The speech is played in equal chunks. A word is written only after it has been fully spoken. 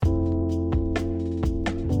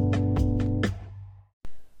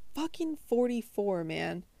fucking 44,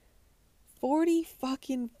 man. 40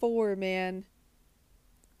 fucking 4, man.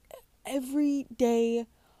 Every day,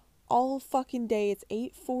 all fucking day. It's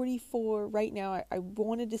 8:44 right now. I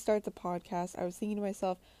wanted to start the podcast. I was thinking to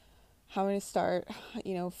myself, how am I going to start?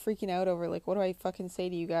 Freaking out over, like, what do I fucking say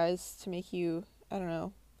to you guys to make you, I don't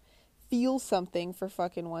know, feel something for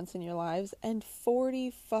fucking once in your lives. And 40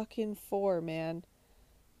 fucking 4, man.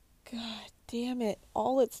 God damn it.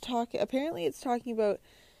 Apparently it's talking about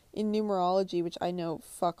in numerology, which I know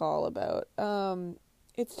fuck all about.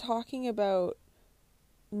 It's talking about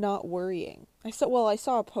not worrying. I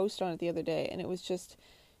saw a post on it the other day, and it was just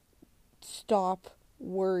stop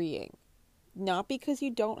worrying. Not because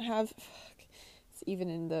you don't have, it's even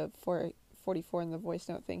in the 44 in the voice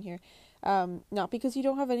note thing here. Not because you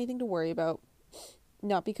don't have anything to worry about.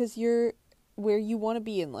 Not because you're where you want to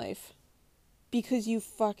be in life. Because you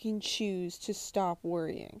fucking choose to stop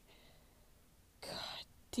worrying. God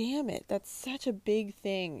damn it. That's such a big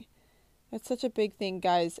thing.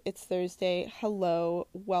 Guys. It's Thursday. Hello.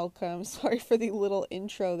 Welcome. Sorry for the little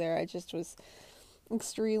intro there. I just was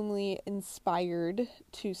extremely inspired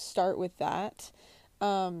to start with that.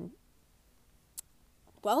 Welcome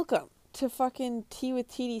to fucking Tea with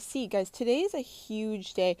TDC. Guys, today is a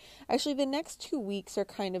huge day. Actually, the next 2 weeks are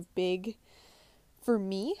kind of big for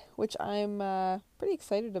me, which I'm pretty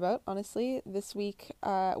excited about, honestly. This week,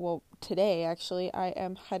 today, actually, I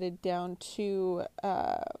am headed down to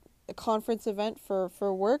a conference event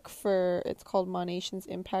for work. It's called Monations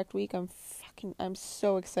Impact Week. I'm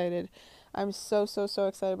so excited. I'm so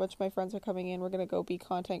excited. A bunch of my friends are coming in. We're going to go be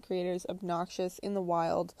content creators, obnoxious, in the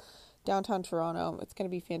wild, downtown Toronto. It's going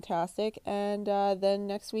to be fantastic. And then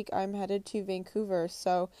next week, I'm headed to Vancouver.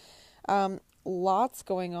 So, lots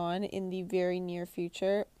going on in the very near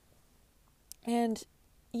future. And,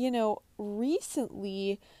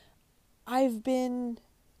 recently I've been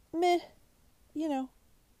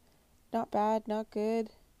not bad, not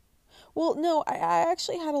good. Well, no, I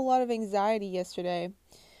actually had a lot of anxiety yesterday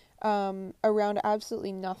around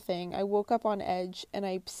absolutely nothing. I woke up on edge, and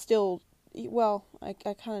I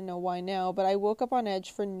kind of know why now, but I woke up on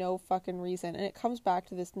edge for no fucking reason. And it comes back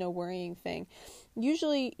to this no worrying thing.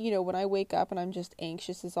 Usually, when I wake up and I'm just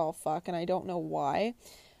anxious as all fuck and I don't know why,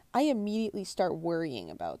 I immediately start worrying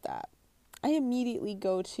about that. I immediately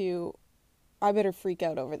go to, I better freak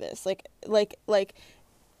out over this. Like,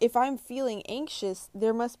 if I'm feeling anxious,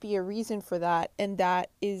 there must be a reason for that. And that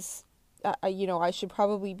is, I should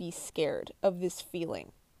probably be scared of this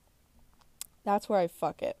feeling. That's where I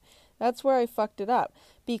fuck it. That's where I fucked it up,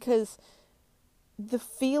 because the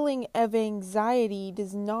feeling of anxiety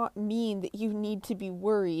does not mean that you need to be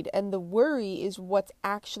worried, and the worry is what's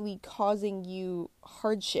actually causing you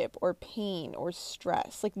hardship or pain or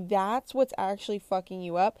stress. Like, that's what's actually fucking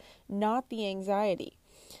you up, not the anxiety.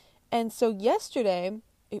 And so yesterday,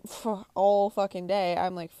 all fucking day,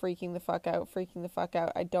 I'm like freaking the fuck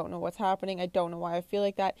out. I don't know what's happening. I don't know why I feel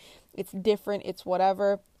like that. It's different. It's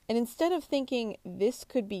whatever. And instead of thinking this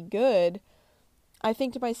could be good, I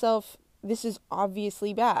think to myself, this is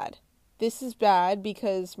obviously bad. This is bad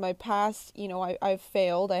because my past, I've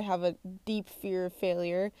failed. I have a deep fear of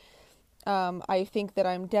failure. I think that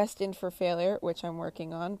I'm destined for failure, which I'm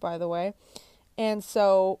working on, by the way. And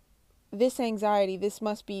so this anxiety, this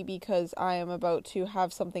must be because I am about to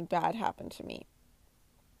have something bad happen to me.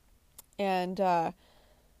 And,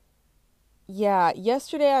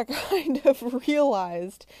 yesterday I kind of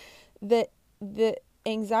realized that the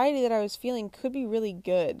anxiety that I was feeling could be really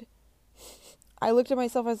good. I looked at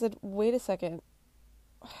myself, I said, wait a second.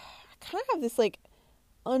 I kind of have this,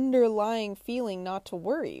 underlying feeling not to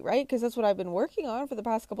worry, right? Because that's what I've been working on for the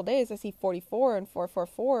past couple days. I see 44 and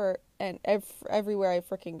 444 and everywhere I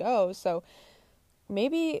freaking go. So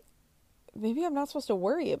maybe I'm not supposed to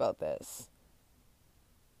worry about this.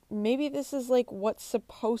 Maybe this is what's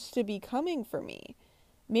supposed to be coming for me.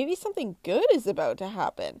 Maybe something good is about to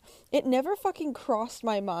happen. It never fucking crossed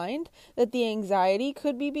my mind that the anxiety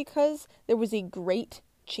could be because there was a great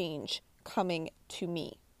change coming to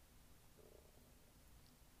me.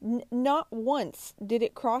 Not once did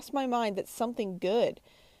it cross my mind that something good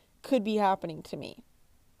could be happening to me.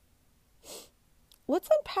 Let's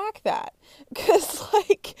unpack that. Because,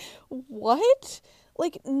 what?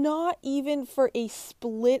 Not even for a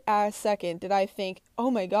split-ass second did I think, oh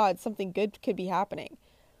my God, something good could be happening.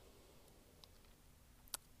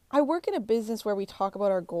 I work in a business where we talk about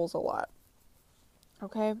our goals a lot.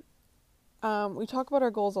 Okay? We talk about our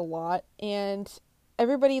goals a lot, and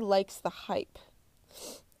everybody likes the hype.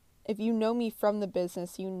 If you know me from the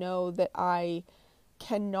business, you know that I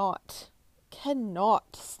cannot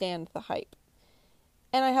stand the hype.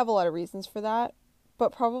 And I have a lot of reasons for that,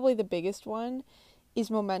 but probably the biggest one is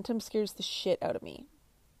momentum scares the shit out of me.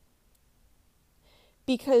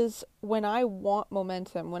 Because when I want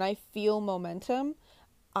momentum, when I feel momentum,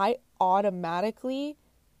 I automatically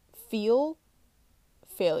feel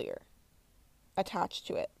failure attached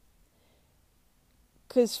to it.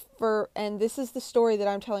 And this is the story that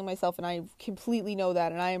I'm telling myself, and I completely know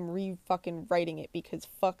that, and I am fucking writing it because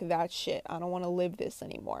fuck that shit. I don't want to live this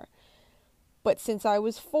anymore. But since I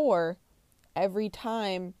was 4, every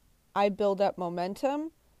time I build up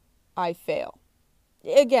momentum, I fail.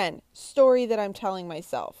 Again, story that I'm telling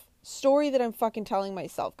myself. Story that I'm fucking telling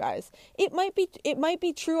myself, guys. It might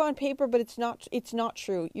be true on paper, but it's not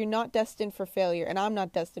true. You're not destined for failure, and I'm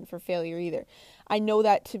not destined for failure either. I know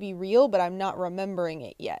that to be real, but I'm not remembering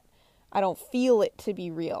it yet. I don't feel it to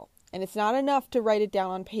be real. And it's not enough to write it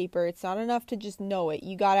down on paper. It's not enough to just know it.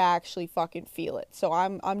 You gotta actually fucking feel it. So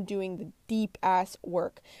I'm doing the deep ass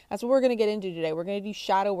work. That's what we're gonna get into today. We're gonna do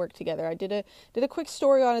shadow work together. I did a quick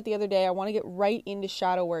story on it the other day. I want to get right into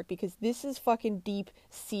shadow work because this is fucking deep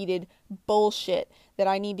seated bullshit that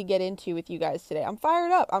I need to get into with you guys today. I'm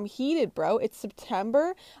fired up. I'm heated, bro. It's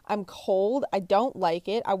September. I'm cold. I don't like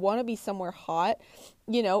it. I want to be somewhere hot.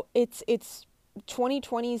 You know, it's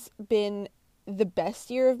 2020's been the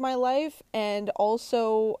best year of my life, and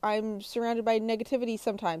also I'm surrounded by negativity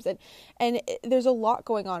sometimes, and there's a lot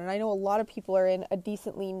going on, and I know a lot of people are in a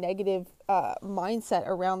decently negative mindset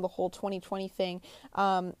around the whole 2020 thing,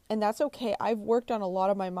 and that's okay. I've worked on a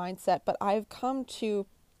lot of my mindset, but I've come to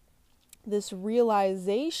this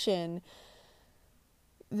realization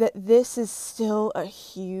that this is still a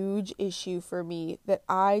huge issue for me, that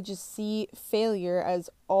I just see failure as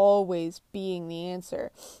always being the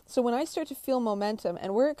answer. So when I start to feel momentum,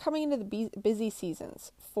 and we're coming into the busy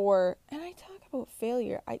seasons and I talk about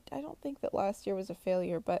failure, I don't think that last year was a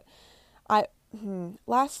failure, but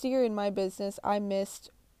last year in my business, I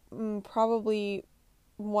missed probably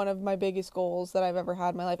one of my biggest goals that I've ever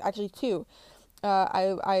had in my life. Actually, 2.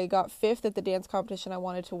 I got 5th at the dance competition I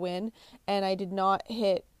wanted to win, and I did not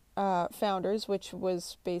hit Founders, which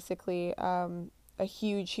was basically a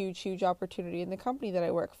huge opportunity in the company that I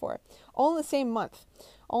work for. All in the same month.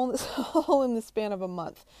 All in the span of a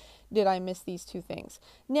month did I miss these 2 things.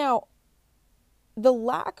 Now, the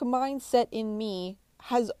lack mindset in me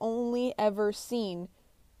has only ever seen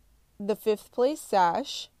the 5th place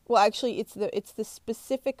sash. Well, actually, it's the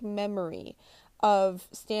specific memory of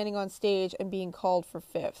standing on stage and being called for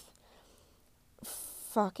 5th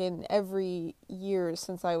fucking every year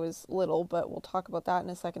since I was little, but we'll talk about that in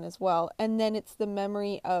a second as well. And then it's the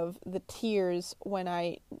memory of the tears when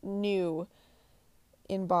I knew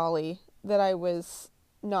in Bali that I was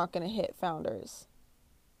not going to hit Founders.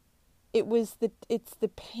 It's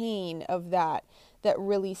the pain of that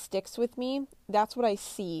really sticks with me. That's what I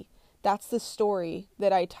see. That's the story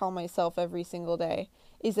that I tell myself every single day,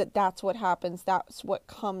 is that's what happens. That's what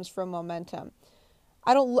comes from momentum.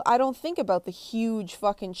 I don't think about the huge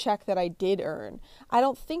fucking check that I did earn. I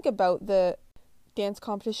don't think about the dance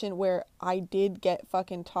competition where I did get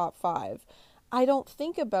fucking top 5. I don't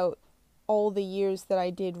think about all the years that I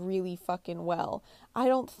did really fucking well. I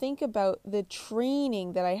don't think about the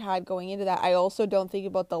training that I had going into that. I also don't think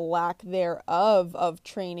about the lack thereof of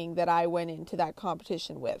training that I went into that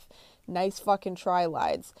competition with. Nice fucking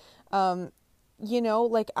tri-lides. You know,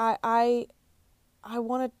 like I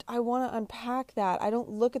want to unpack that. I don't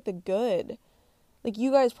look at the good. Like,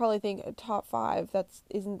 you guys probably think a top 5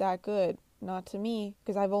 isn't that good. Not to me,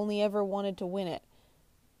 because I've only ever wanted to win it.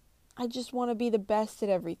 I just want to be the best at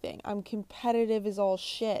everything. I'm competitive as all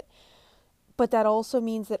shit. But that also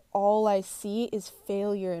means that all I see is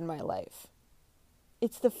failure in my life.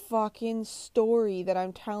 It's the fucking story that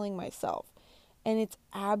I'm telling myself. And it's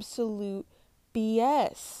absolute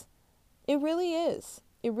BS. It really is.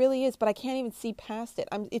 It really is. But I can't even see past it.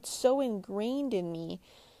 It's so ingrained in me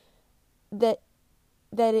that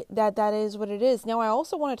is what it is. Now, I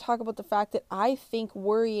also want to talk about the fact that I think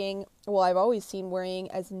worrying, well, I've always seen worrying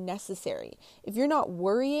as necessary. If you're not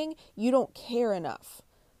worrying, you don't care enough.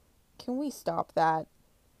 Can we stop that?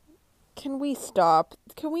 Can we stop?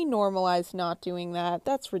 Can we normalize not doing that?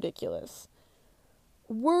 That's ridiculous.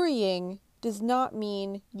 Worrying does not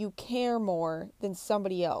mean you care more than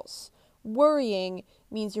somebody else. Worrying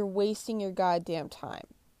means you're wasting your goddamn time.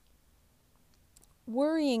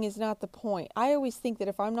 Worrying is not the point. I always think that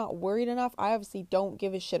if I'm not worried enough, I obviously don't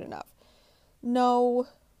give a shit enough. No.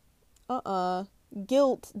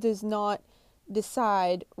 Guilt does not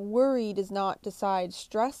decide. Worry does not decide.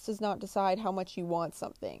 Stress does not decide how much you want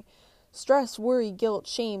something. Stress, worry, guilt,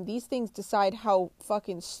 shame, these things decide how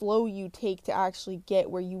fucking slow you take to actually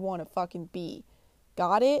get where you want to fucking be.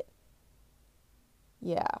 Got it?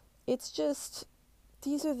 Yeah, it's just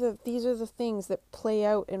these are the things that play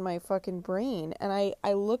out in my fucking brain, and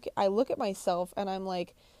I look at myself and I'm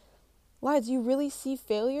like, lads, you really see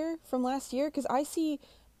failure from last year? Because I see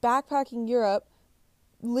backpacking Europe,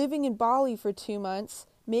 living in Bali for 2 months,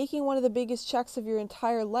 making one of the biggest checks of your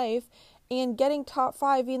entire life, and getting top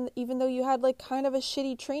 5 even though you had like kind of a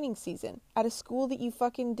shitty training season at a school that you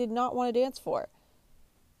fucking did not want to dance for.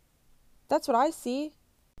 That's what I see.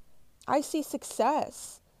 I see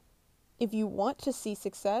success. If you want to see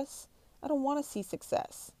success, I don't want to see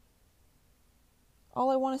success. All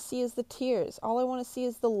I want to see is the tears. All I want to see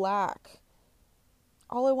is the lack.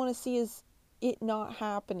 All I want to see is it not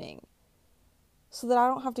happening, so that I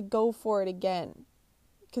don't have to go for it again.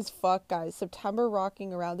 Because fuck, guys, September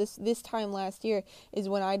rocking around, this time last year is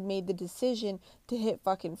when I'd made the decision to hit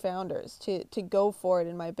fucking Founders, to go for it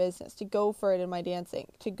in my business, to go for it in my dancing,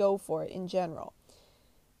 to go for it in general.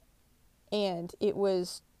 And it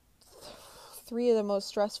was 3 of the most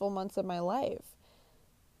stressful months of my life.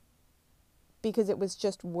 Because it was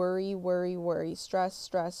just worry,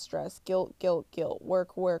 stress, guilt,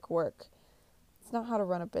 work. It's not how to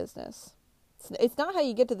run a business. It's not how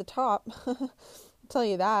you get to the top. I'll tell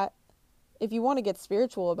you that. If you want to get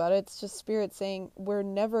spiritual about it, it's just spirit saying, we're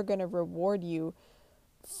never going to reward you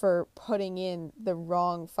for putting in the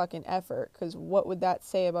wrong fucking effort. Because what would that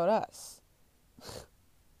say about us?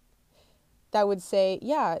 That would say,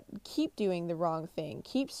 yeah, keep doing the wrong thing.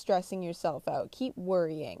 Keep stressing yourself out. Keep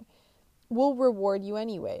worrying. We'll reward you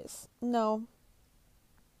anyways. No.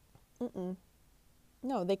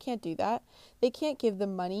 No, they can't do that. They can't give the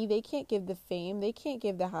money. They can't give the fame. They can't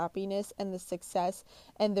give the happiness and the success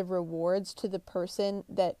and the rewards to the person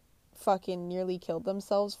that fucking nearly killed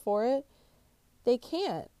themselves for it. They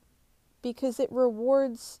can't. Because it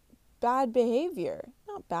rewards bad behavior.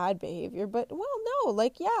 Not bad behavior, but, well, no,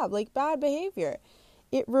 like bad behavior.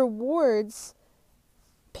 It rewards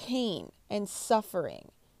pain and suffering,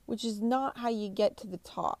 which is not how you get to the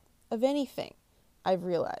top of anything, I've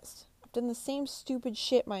realized. I've done the same stupid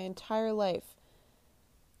shit my entire life.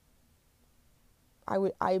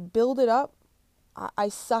 I build it up, I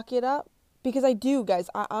suck it up, because I do, guys.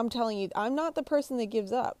 I'm telling you, I'm not the person that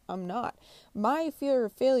gives up. I'm not. My fear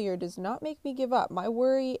of failure does not make me give up. My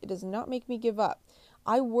worry does not make me give up.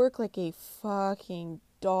 I work like a fucking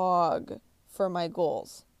dog for my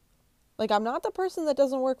goals. Like, I'm not the person that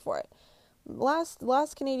doesn't work for it.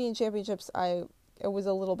 Last Canadian Championships, I was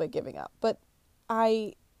a little bit giving up, but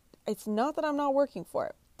it's not that I'm not working for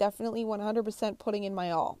it. Definitely 100% putting in my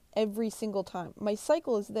all every single time. My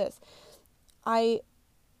cycle is this. I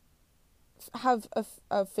have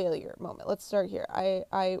a failure moment. Let's start here.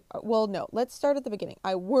 Let's start at the beginning.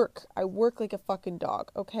 I work like a fucking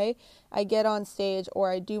dog, okay? I get on stage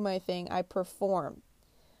or I do my thing. I perform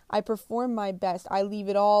my best. I leave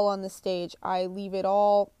it all on the stage.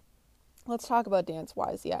 Let's talk about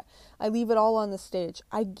dance-wise, yeah. I leave it all on the stage.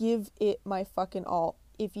 I give it my fucking all.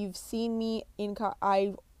 If you've seen me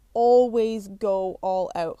I always go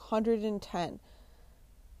all out, 110.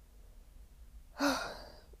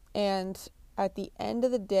 And at the end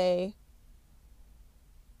of the day,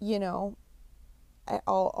 you know,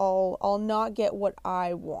 I'll not get what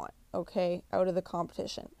I want, okay, out of the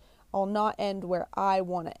competition. I'll not end where I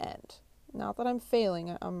want to end. Not that I'm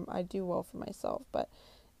failing. I do well for myself, but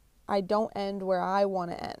I don't end where I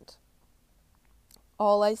want to end.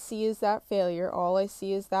 All I see is that failure. All I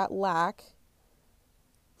see is that lack.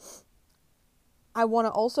 I want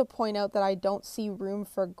to also point out that I don't see room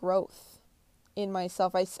for growth in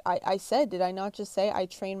myself. I said, did I not just say I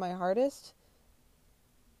train my hardest?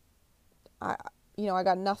 I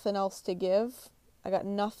got nothing else to give. I got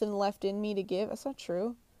nothing left in me to give. That's not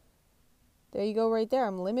true. There you go right there.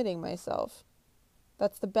 I'm limiting myself.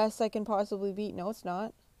 That's the best I can possibly be. No, it's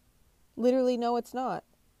not. Literally, no, it's not.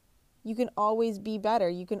 You can always be better.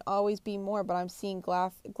 You can always be more, but I'm seeing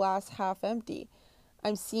glass half empty.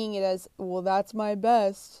 I'm seeing it as, well, that's my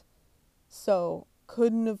best. So,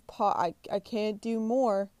 I can't do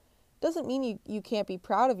more. Doesn't mean you can't be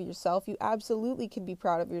proud of yourself. You absolutely can be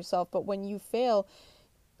proud of yourself, but when you fail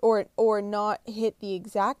or not hit the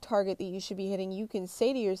exact target that you should be hitting, you can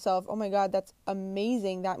say to yourself, oh my God, that's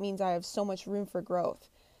amazing. That means I have so much room for growth.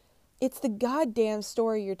 It's the goddamn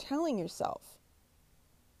story you're telling yourself.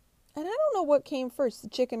 And I don't know what came first, the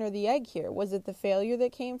chicken or the egg here. Was it the failure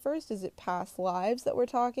that came first? Is it past lives that we're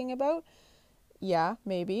talking about? Yeah,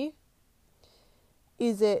 maybe.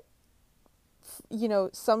 Is it,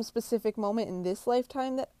 some specific moment in this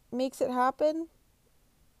lifetime that makes it happen?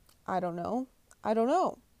 I don't know.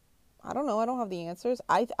 I don't know. I don't have the answers.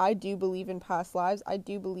 I do believe in past lives. I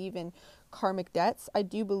do believe in karmic debts. I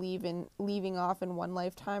do believe in leaving off in one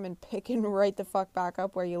lifetime and picking right the fuck back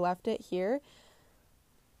up where you left it here.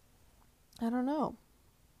 I don't know.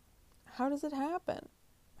 How does it happen?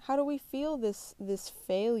 How do we feel this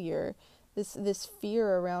failure, this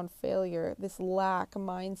fear around failure, this lack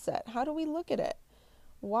mindset? How do we look at it?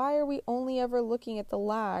 Why are we only ever looking at the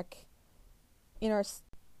lack in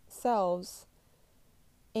ourselves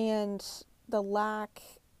and the lack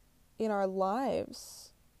in our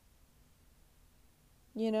lives?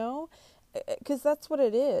 You know? Because that's what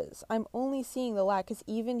it is. I'm only seeing the lack. Because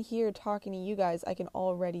even here talking to you guys, I can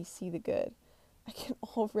already see the good. I can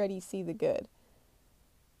already see the good.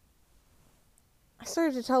 I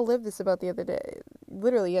started to tell Liv this about the other day.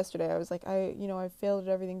 Literally yesterday, I was like, I failed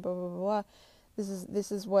at everything, blah, blah, blah, blah.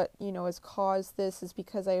 This is what, has caused this, is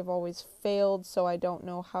because I have always failed, so I don't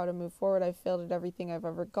know how to move forward. I've failed at everything I've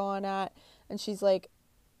ever gone at. And she's like,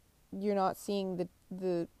 you're not seeing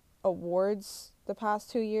the awards the past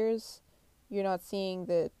 2 years? You're not seeing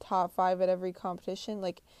the top 5 at every competition?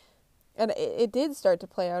 Like, and it did start to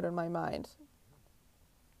play out in my mind.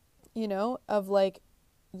 Of like,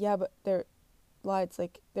 yeah, but it's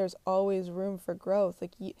like, there's always room for growth.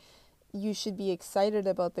 Like, you should be excited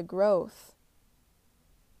about the growth.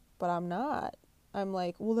 But I'm not. I'm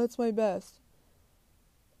like, well, that's my best.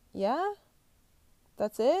 Yeah?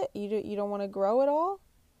 That's it? You don't want to grow at all?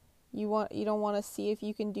 You don't want to see if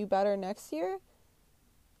you can do better next year?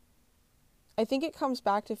 I think it comes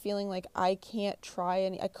back to feeling like I couldn't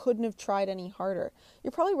have tried any harder.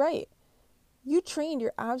 You're probably right. You trained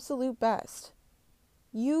your absolute best.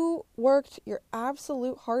 You worked your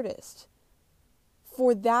absolute hardest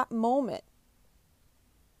for that moment.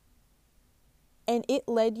 And it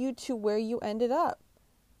led you to where you ended up.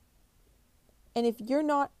 And if you're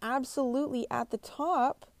not absolutely at the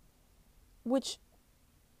top, which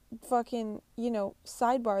fucking,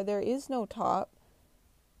 sidebar, there is no top,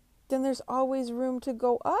 then there's always room to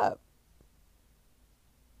go up.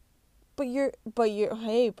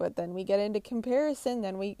 But then we get into comparison,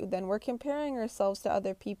 then we're comparing ourselves to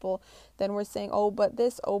other people, then we're saying, oh, but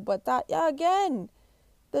this, oh, but that. Yeah, again,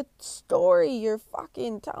 the story you're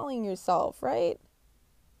fucking telling yourself, right?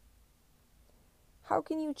 How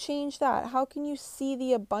can you change that? How can you see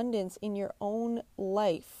the abundance in your own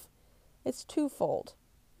life? It's twofold,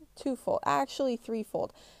 actually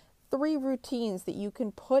threefold. 3 routines that you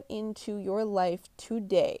can put into your life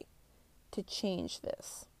today to change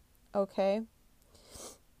this. Okay?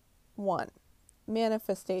 1,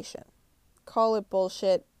 manifestation. Call it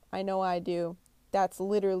bullshit. I know I do. That's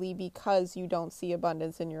literally because you don't see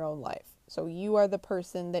abundance in your own life. So you are the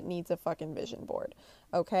person that needs a fucking vision board.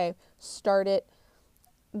 Okay? Start it.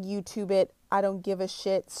 YouTube it. I don't give a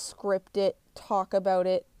shit. Script it. Talk about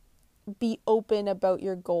it. Be open about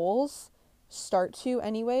your goals. Start to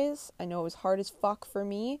anyways. I know it was hard as fuck for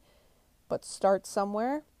me, but start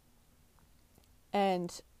somewhere.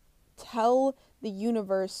 And tell the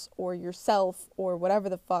universe or yourself or whatever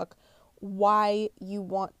the fuck why you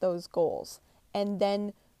want those goals. And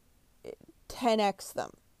then 10x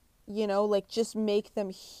them. Like, just make them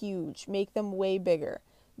huge. Make them way bigger.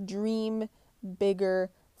 Dream bigger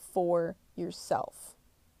for yourself.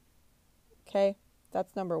 Okay?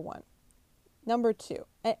 That's number 1. Number 2,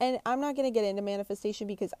 and I'm not going to get into manifestation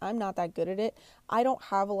because I'm not that good at it. I don't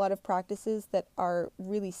have a lot of practices that are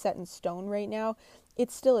really set in stone right now.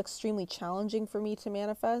 It's still extremely challenging for me to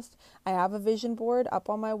manifest. I have a vision board up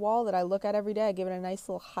on my wall that I look at every day. I give it a nice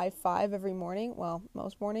little high five every morning. Well,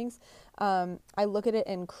 most mornings. I look at it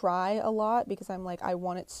and cry a lot because I'm like, I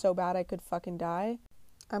want it so bad I could fucking die.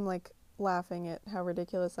 I'm like laughing at how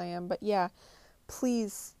ridiculous I am. But yeah,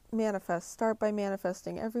 please manifest. Start by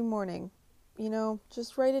manifesting every morning.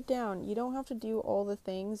 Just write it down. You don't have to do all the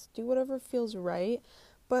things. Do whatever feels right,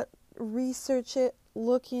 but research it,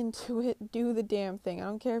 look into it, do the damn thing. I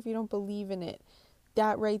don't care if you don't believe in it.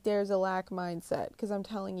 That right there is a lack mindset, because I'm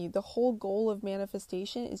telling you, the whole goal of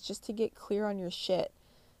manifestation is just to get clear on your shit,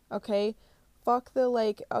 okay? Fuck the,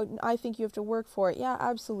 like, oh, I think you have to work for it. Yeah,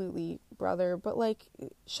 absolutely, brother, but, like,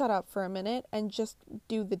 shut up for a minute and just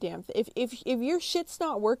do the damn thing. If your shit's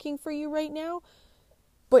not working for you right now,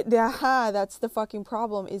 but that's the fucking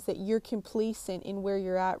problem, is that you're complacent in where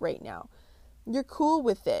you're at right now. You're cool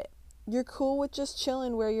with it. You're cool with just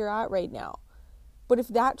chilling where you're at right now. But if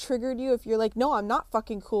that triggered you, if you're like, no, I'm not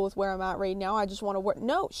fucking cool with where I'm at right now, I just want to work.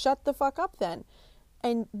 No, shut the fuck up then.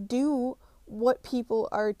 And do what people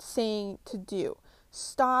are saying to do.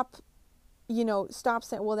 Stop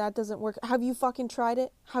saying, well, that doesn't work. Have you fucking tried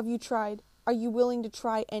it? Have you tried? Are you willing to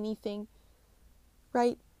try anything?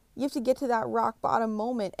 Right? You have to get to that rock bottom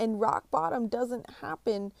moment, and rock bottom doesn't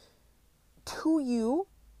happen to you.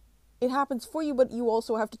 It happens for you, but you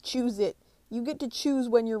also have to choose it. You get to choose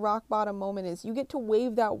when your rock bottom moment is. You get to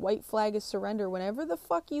wave that white flag of surrender whenever the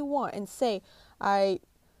fuck you want and say, I'm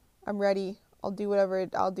ready. I'll do whatever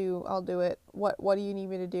I'll do it. What do you need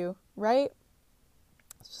me to do? Right?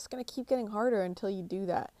 It's just going to keep getting harder until you do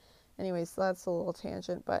that. Anyways, so that's a little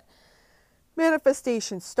tangent, but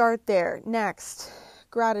manifestation, start there. Next,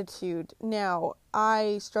 gratitude. Now,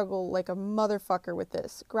 I struggle like a motherfucker with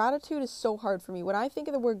this. Gratitude is so hard for me. When I think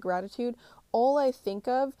of the word gratitude, all I think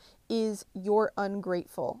of is you're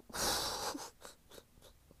ungrateful.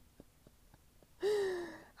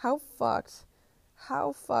 How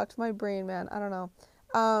fucked my brain, man. I don't know.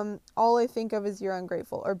 All I think of is you're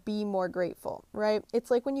ungrateful, or be more grateful, right? It's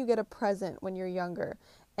like when you get a present when you're younger.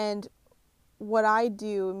 And what I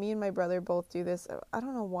do, me and my brother both do this. I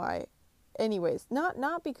don't know why. Anyways,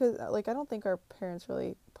 not because, like, I don't think our parents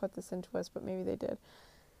really put this into us, but maybe they did.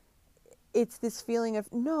 It's this feeling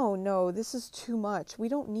of, no, this is too much. We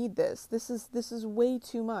don't need this. This is way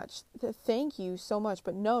too much. Thank you so much,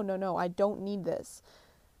 but no, I don't need this.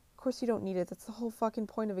 Of course you don't need it. That's the whole fucking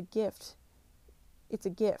point of a gift. It's a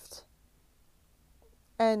gift.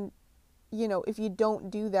 And, if you don't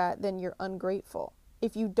do that, then you're ungrateful.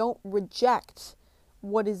 If you don't reject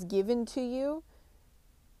what is given to you,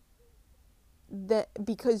 that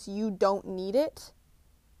because you don't need it,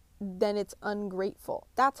 then it's ungrateful.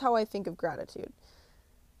 That's how I think of gratitude.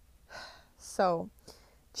 So,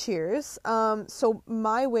 cheers. So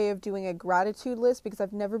my way of doing a gratitude list, because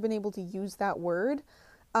I've never been able to use that word,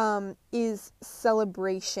 is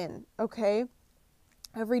celebration. Okay?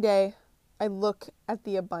 Every day I look at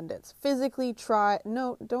the abundance. Physically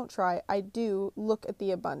don't try. I do look at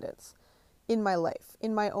the abundance in my life,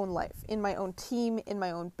 in my own team, in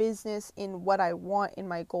my own business, in what I want, in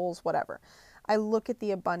my goals, whatever. I look at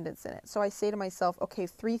the abundance in it. So I say to myself, okay,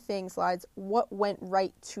 3 things, Lides. What went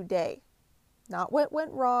right today? Not what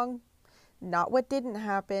went wrong, not what didn't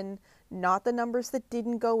happen, not the numbers that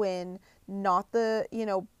didn't go in, not the,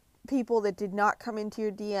 people that did not come into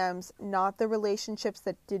your DMs, not the relationships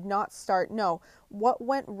that did not start. No, what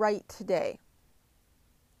went right today?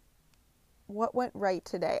 What went right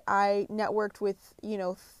today? I networked with,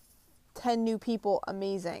 10 new people.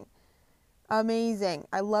 Amazing.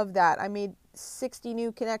 I love that. I made 60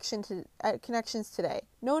 new connections today.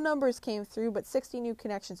 No numbers came through, but 60 new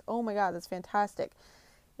connections. Oh my God, that's fantastic.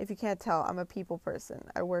 If you can't tell, I'm a people person.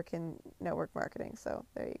 I work in network marketing, so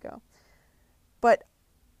there you go. But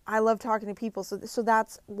I love talking to people, so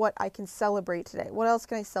that's what I can celebrate today. What else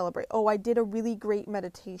can I celebrate? Oh, I did a really great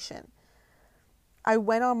meditation. I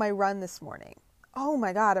went on my run this morning. Oh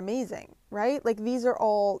my God, amazing, right? Like these are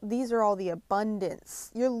all the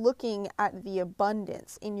abundance. You're looking at the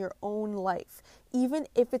abundance in your own life, even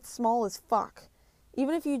if it's small as fuck.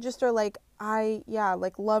 Even if you just are like,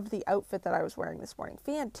 loved the outfit that I was wearing this morning.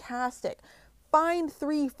 Fantastic. Find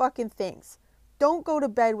 3 fucking things. Don't go to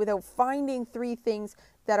bed without finding 3 things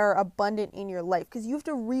that are abundant in your life, because you have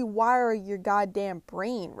to rewire your goddamn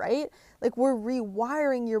brain, right? Like we're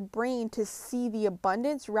rewiring your brain to see the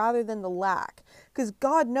abundance rather than the lack, because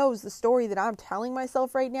God knows the story that I'm telling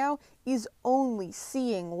myself right now is only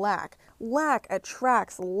seeing lack. Lack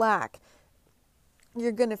attracts lack.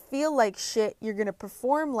 You're going to feel like shit. You're going to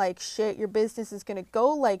perform like shit. Your business is going to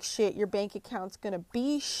go like shit. Your bank account's going to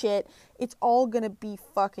be shit. It's all going to be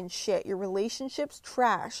fucking shit. Your relationship's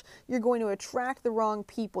trash. You're going to attract the wrong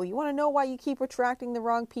people. You want to know why you keep attracting the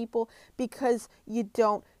wrong people? Because you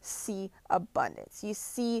don't see abundance. You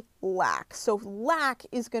see lack. So lack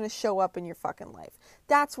is going to show up in your fucking life.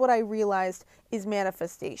 That's what I realized is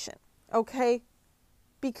manifestation. Okay?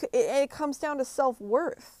 Because it comes down to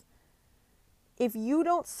self-worth. If you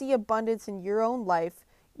don't see abundance in your own life,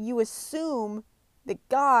 you assume that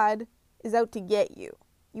God is out to get you.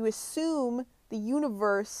 You assume the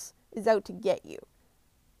universe is out to get you.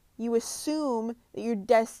 You assume that you're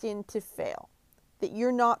destined to fail, that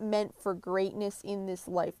you're not meant for greatness in this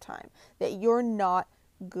lifetime, that you're not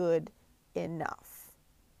good enough.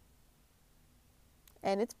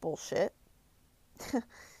 And it's bullshit.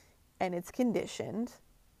 And it's conditioned.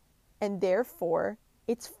 And therefore,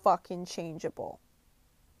 it's fucking changeable.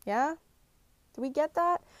 Yeah? Do we get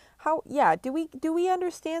that? Do we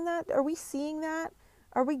understand that? Are we seeing that?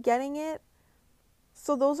 Are we getting it?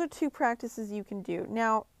 So those are 2 practices you can do.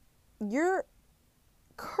 Now, your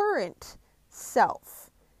current self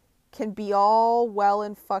can be all well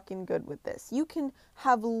and fucking good with this. You can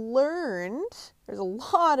have learned, there's a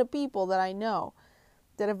lot of people that I know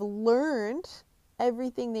that have learned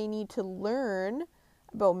everything they need to learn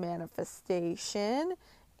about manifestation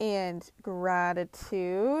and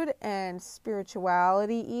gratitude and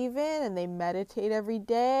spirituality even, and they meditate every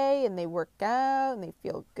day and they work out and they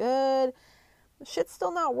feel good. Shit's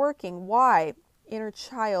still not working. Why? Inner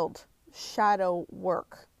child, shadow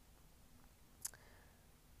work.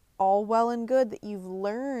 All well and good that you've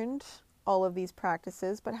learned all of these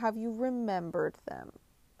practices, but have you remembered them?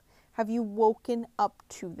 Have you woken up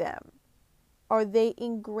to them? Are they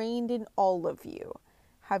ingrained in all of you?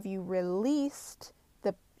 Have you released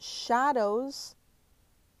the shadows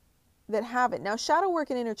that have it? Now, shadow work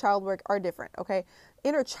and inner child work are different, okay?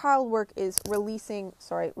 Inner child work is releasing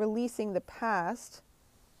the past.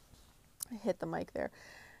 I hit the mic there.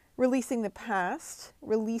 Releasing the past,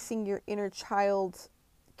 releasing your inner child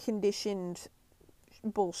conditioned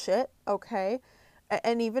bullshit, okay?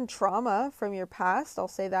 And even trauma from your past, I'll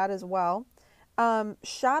say that as well.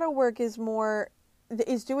 Shadow work is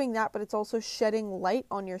doing that, but it's also shedding light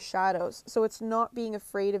on your shadows. So it's not being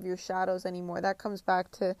afraid of your shadows anymore. That comes back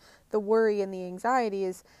to the worry and the anxiety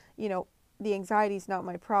is, the anxiety is not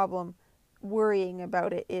my problem. Worrying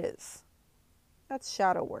about it is. That's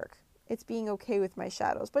shadow work. It's being okay with my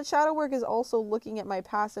shadows. But shadow work is also looking at my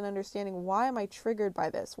past and understanding, why am I triggered by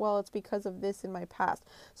this? Well, it's because of this in my past.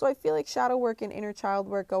 So I feel like shadow work and inner child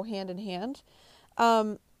work go hand in hand.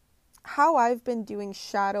 How I've been doing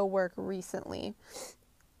shadow work recently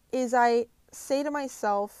is I say to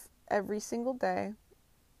myself every single day,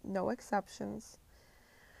 no exceptions,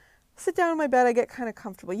 sit down in my bed, I get kind of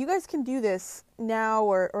comfortable. You guys can do this now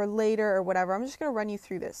or later or whatever. I'm just going to run you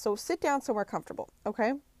through this. So sit down somewhere comfortable,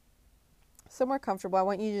 okay? Somewhere comfortable. I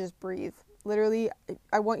want you to just breathe. Literally,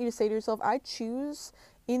 I want you to say to yourself, I choose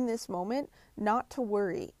in this moment not to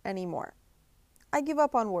worry anymore. I give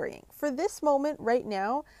up on worrying. For this moment right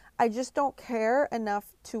now, I just don't care enough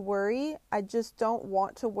to worry. I just don't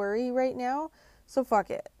want to worry right now. So fuck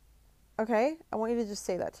it. Okay? I want you to just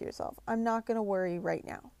say that to yourself. I'm not going to worry right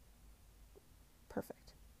now.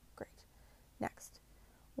 Perfect. Great. Next.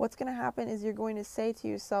 What's going to happen is you're going to say to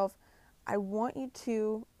yourself, I want you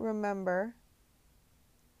to remember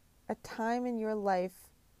a time in your life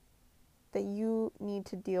that you need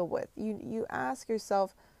to deal with. You ask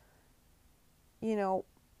yourself,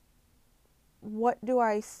 what do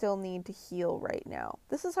I still need to heal right now?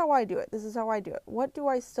 This is how I do it. What do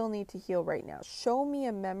I still need to heal right now? Show me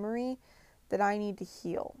a memory that I need to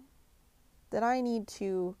heal, that I need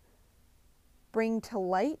to bring to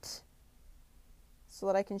light so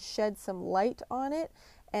that I can shed some light on it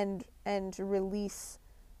and release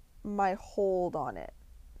my hold on it.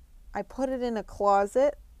 I put it in a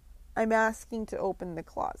closet. I'm asking to open the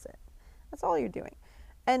closet. That's all you're doing.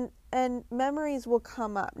 And memories will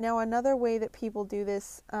come up. Now, another way that people do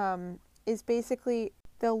this is basically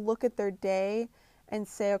they'll look at their day and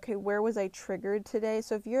say, okay, where was I triggered today?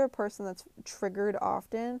 So if you're a person that's triggered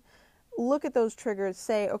often, look at those triggers.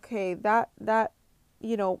 Say, okay, that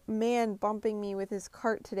man bumping me with his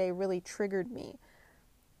cart today really triggered me.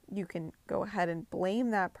 You can go ahead and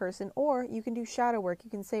blame that person, or you can do shadow work. You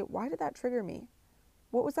can say, why did that trigger me?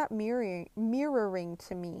 What was that mirroring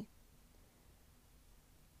to me?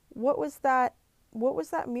 What was that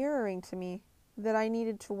mirroring to me that I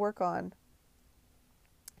needed to work on?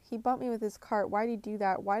 He bumped me with his cart. Why did he do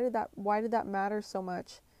that? Why did that matter so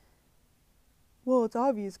much? Well, it's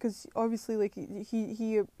obvious, because obviously, like,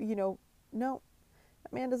 he no,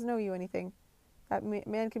 that man doesn't owe you anything. That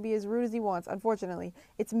man can be as rude as he wants. Unfortunately,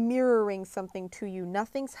 it's mirroring something to you.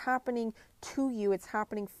 Nothing's happening to you. It's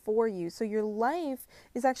happening for you. So your life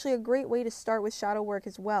is actually a great way to start with shadow work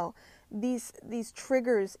as well. These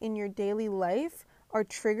triggers in your daily life are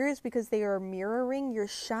triggers because they are mirroring your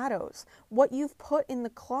shadows. What you've put in the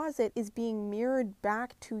closet is being mirrored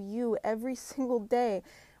back to you every single day.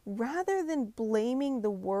 Rather than blaming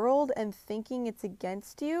the world and thinking it's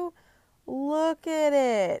against you, look at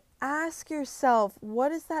it. Ask yourself,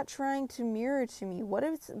 what is that trying to mirror to me? What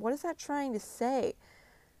is that trying to say?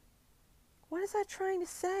 What is that trying to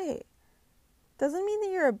say? Doesn't mean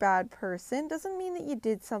that you're a bad person. Doesn't mean that you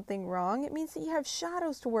did something wrong. It means that you have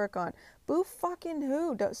shadows to work on. Boo fucking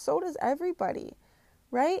who? So does everybody.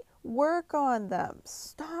 Right? Work on them.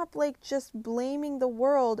 Stop just blaming the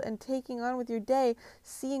world and taking on with your day,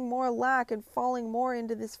 seeing more lack and falling more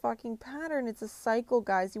into this fucking pattern. It's a cycle,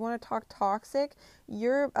 guys. You want to talk toxic?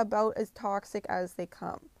 You're about as toxic as they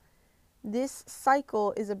come. This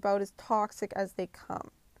cycle is about as toxic as they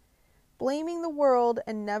come. Blaming the world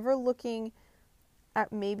and never looking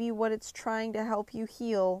at maybe what it's trying to help you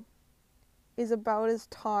heal is about as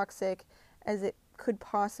toxic as it could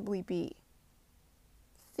possibly be.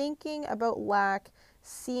 Thinking about lack,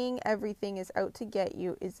 seeing everything is out to get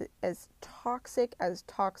you is as toxic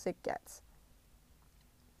gets.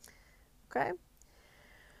 Okay?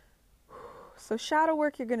 So shadow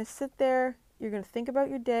work, you're going to sit there, you're going to think about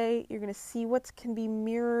your day, you're going to see what can be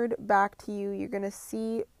mirrored back to you, you're going to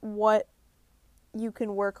see what you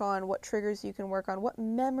can work on, what triggers you can work on, what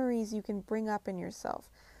memories you can bring up in yourself,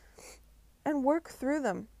 and work through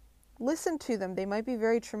them. Listen to them. They might be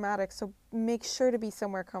very traumatic, so make sure to be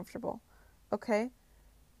somewhere comfortable. Okay?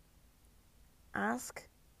 Ask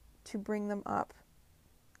to bring them up.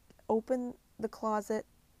 Open the closet,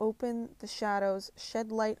 open the shadows,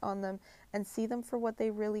 shed light on them, and see them for what they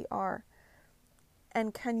really are.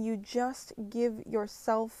 And can you just give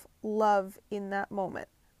yourself love in that moment?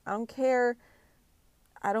 I don't care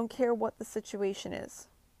what the situation is.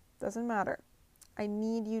 Doesn't matter. I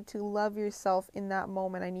need you to love yourself in that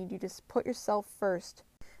moment. I need you to put yourself first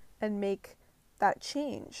and make that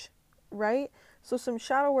change, right? So some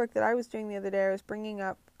shadow work that I was doing the other day, I was bringing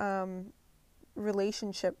up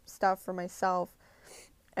relationship stuff for myself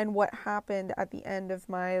and what happened at the end of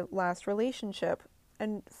my last relationship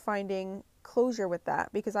and finding closure with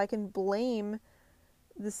that, because I can blame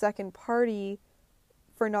the second party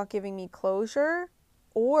for not giving me closure,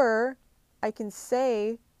 or I can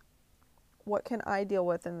say, what can I deal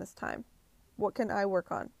with in this time? What can I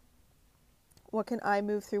work on? What can I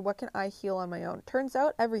move through? What can I heal on my own? Turns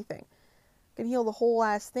out everything. I can heal the whole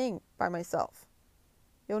ass thing by myself.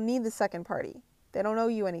 You don't need the second party. They don't owe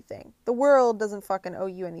you anything. The world doesn't fucking owe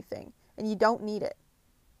you anything. And you don't need it.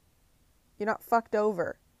 You're not fucked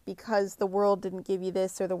over because the world didn't give you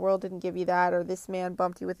this or the world didn't give you that, or this man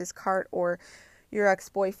bumped you with his cart, or your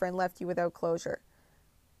ex-boyfriend left you without closure.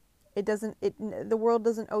 The world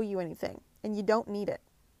doesn't owe you anything, and you don't need it.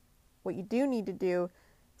 What you do need to do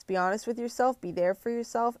is be honest with yourself, be there for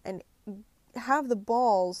yourself, and have the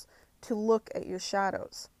balls to look at your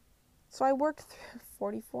shadows. So I worked through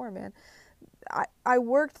 44, man. I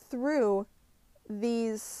worked through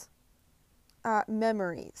these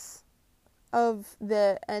memories of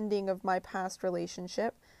the ending of my past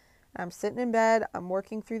relationship. I'm sitting in bed, I'm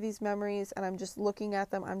working through these memories, and I'm just looking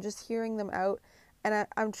at them, I'm just hearing them out. And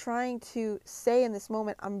I'm trying to say in this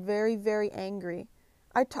moment, I'm very, very angry.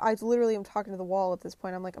 I literally am talking to the wall at this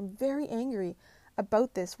point. I'm like, I'm very angry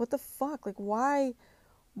about this. What the fuck? Like, why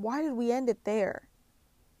did we end it there?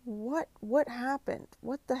 What happened?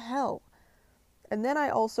 What the hell? And then I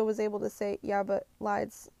also was able to say, yeah, but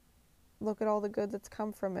Lides, look at all the good that's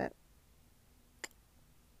come from it.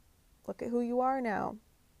 Look at who you are now.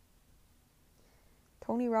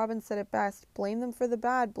 Tony Robbins said it best. Blame them for the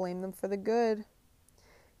bad, blame them for the good.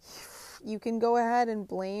 You can go ahead and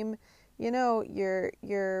blame, your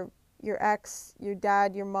ex, your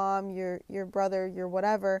dad, your mom, your brother, your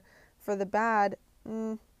whatever for the bad.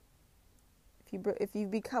 If you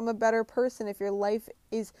become a better person, if your life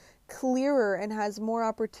is clearer and has more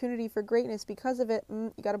opportunity for greatness because of it,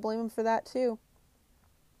 you got to blame them for that too.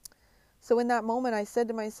 So in that moment, I said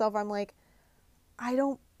to myself, I'm like,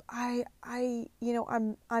 I'm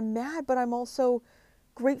mad, but I'm also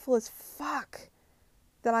grateful as fuck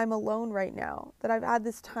that I'm alone right now, that I've had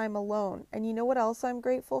this time alone. And you know what else I'm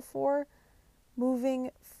grateful for?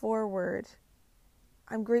 Moving forward.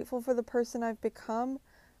 I'm grateful for the person I've become.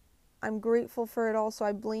 I'm grateful for it also.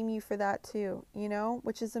 I blame you for that too,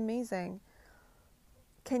 which is amazing.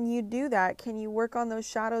 Can you do that? Can you work on those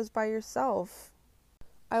shadows by yourself?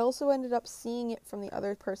 I also ended up seeing it from the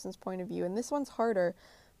other person's point of view, and this one's harder,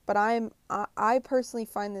 but I personally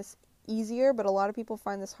find this easier, but a lot of people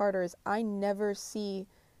find this harder, is I never see,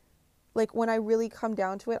 like, when I really come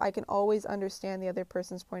down to it, I can always understand the other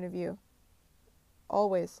person's point of view.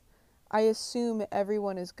 Always. I assume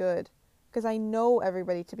everyone is good, because I know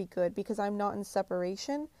everybody to be good, because I'm not in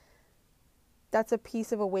separation. That's a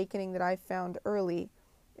piece of awakening that I found early,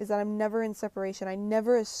 is that I'm never in separation. I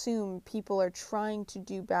never assume people are trying to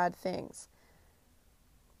do bad things.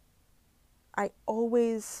 I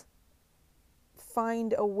always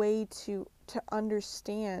find a way to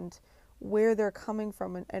understand where they're coming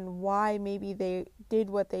from and why maybe they did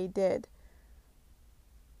what they did.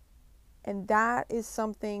 And that is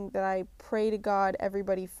something that I pray to God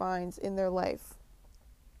everybody finds in their life,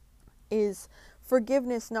 is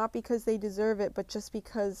forgiveness, not because they deserve it, but just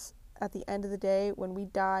because at the end of the day, when we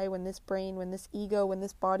die, when this brain, when this ego, when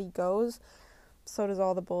this body goes, so does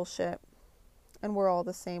all the bullshit. And we're all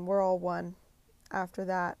the same. We're all one after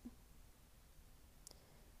that.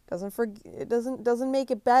 It doesn't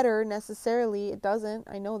make it better necessarily. It doesn't.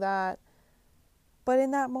 I know that. But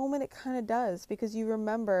in that moment, it kind of does, because you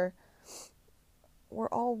remember, we're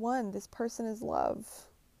all one. This person is love.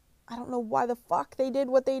 I don't know why the fuck they did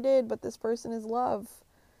what they did, but this person is love.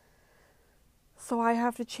 So I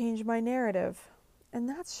have to change my narrative. And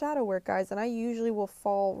that's shadow work, guys. And I usually will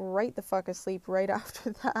fall right the fuck asleep right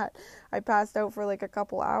after that. I passed out for like a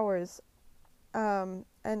couple hours. And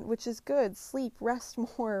which is good. Sleep, rest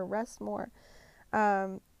more, rest more.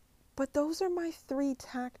 But those are my 3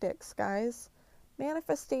 tactics, guys.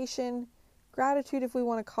 Manifestation, gratitude if we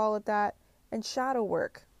want to call it that, and shadow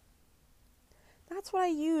work. That's what I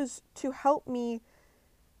use to help me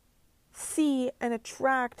see and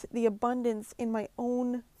attract the abundance in my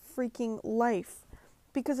own freaking life.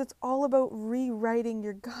 Because it's all about rewriting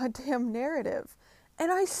your goddamn narrative.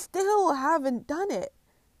 And I still haven't done it.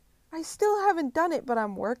 But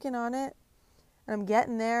I'm working on it. And I'm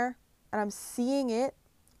getting there. And I'm seeing it.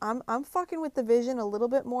 I'm fucking with the vision a little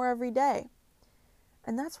bit more every day.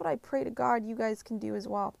 And that's what I pray to God you guys can do as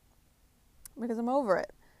well. Because I'm over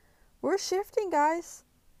it. We're shifting, guys.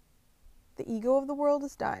 The ego of the world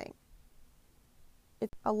is dying.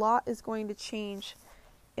 A lot is going to change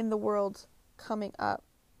in the world coming up.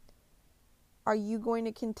 Are you going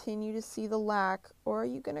to continue to see the lack, or are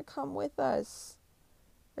you going to come with us?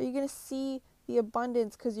 Are you going to see the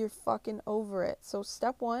abundance because you're fucking over it? So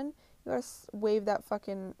step 1, you got to wave that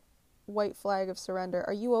fucking white flag of surrender.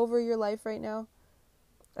 Are you over your life right now?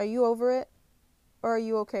 Are you over it? Or are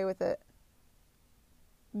you okay with it?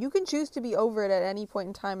 You can choose to be over it at any point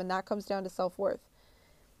in time, and that comes down to self-worth.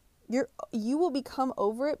 You will become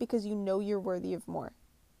over it because you know you're worthy of more.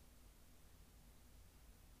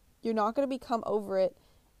 You're not going to become over it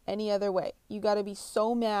any other way. You got to be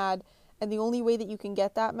so mad, and the only way that you can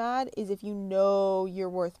get that mad is if you know you're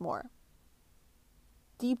worth more.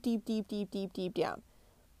 Deep, deep, deep, deep, deep, deep down.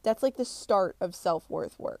 That's like the start of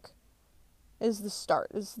self-worth work. Is the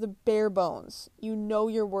start. Is the bare bones. You know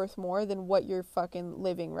you're worth more than what you're fucking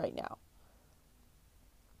living right now.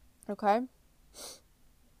 Okay?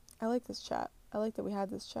 I like this chat. I like that we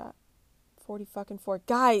had this chat. 40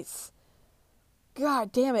 Guys!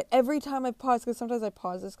 God damn it. Every time I pause, because sometimes I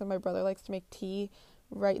pause this because my brother likes to make tea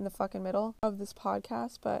right in the fucking middle of this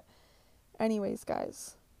podcast. But anyways,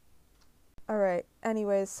 guys. Alright.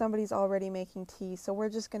 Anyways, somebody's already making tea. So we're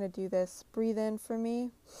just going to do this. Breathe in for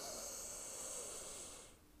me.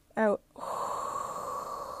 Out.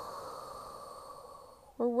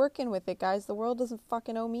 We're working with it, guys. The world doesn't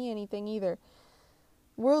fucking owe me anything either.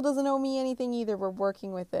 The world doesn't owe me anything either. We're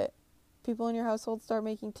working with it. People in your household start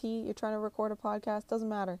making tea. You're trying to record a podcast. Doesn't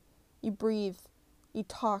matter. You breathe. You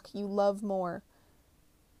talk. You love more.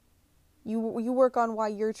 You work on why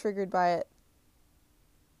you're triggered by it.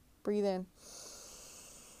 Breathe in.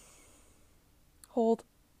 Hold.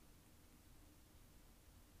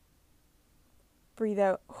 Breathe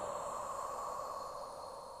out.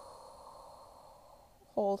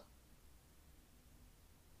 Hold.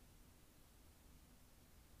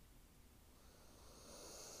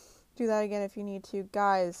 Do that again if you need to.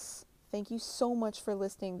 Guys, thank you so much for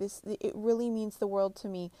listening. It really means the world to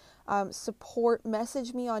me.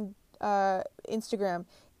 Message me on Instagram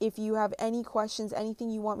if you have any questions, anything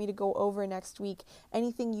you want me to go over next week,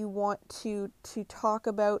 anything you want to talk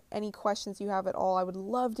about, any questions you have at all. I would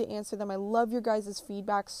love to answer them. I love your guys'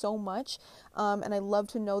 feedback so much, and I love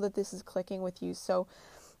to know that this is clicking with you. So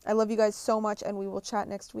I love you guys so much, and we will chat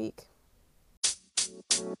next week.